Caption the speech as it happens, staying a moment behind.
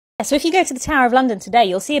So if you go to the Tower of London today,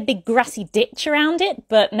 you'll see a big grassy ditch around it,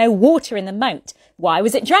 but no water in the moat. Why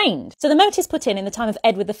was it drained? So the moat is put in the time of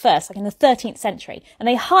Edward I, like in the 13th century, and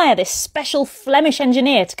they hire this special Flemish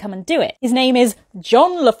engineer to come and do it. His name is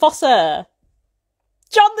John Le Fosseur.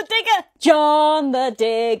 John the Digger! John the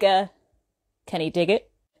Digger. Can he dig it?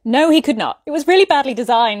 No, he could not. It was really badly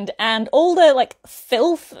designed, and all the,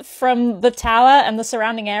 filth from the tower and the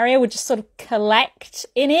surrounding area would just sort of collect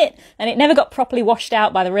in it, and it never got properly washed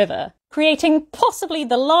out by the river, creating possibly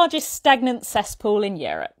the largest stagnant cesspool in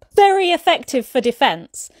Europe. Very effective for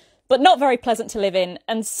defence, but not very pleasant to live in,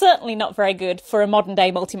 and certainly not very good for a modern-day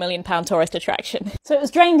multi-million-pound tourist attraction. So it was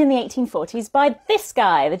drained in the 1840s by this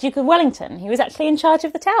guy, the Duke of Wellington. He was actually in charge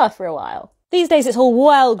of the tower for a while. These days it's all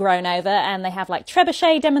well grown over, and they have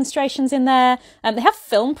trebuchet demonstrations in there, and they have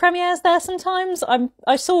film premieres there sometimes.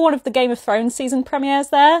 I saw one of the Game of Thrones season premieres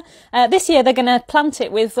there. This year they're going to plant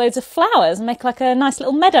it with loads of flowers and make a nice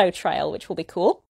little meadow trail, which will be cool.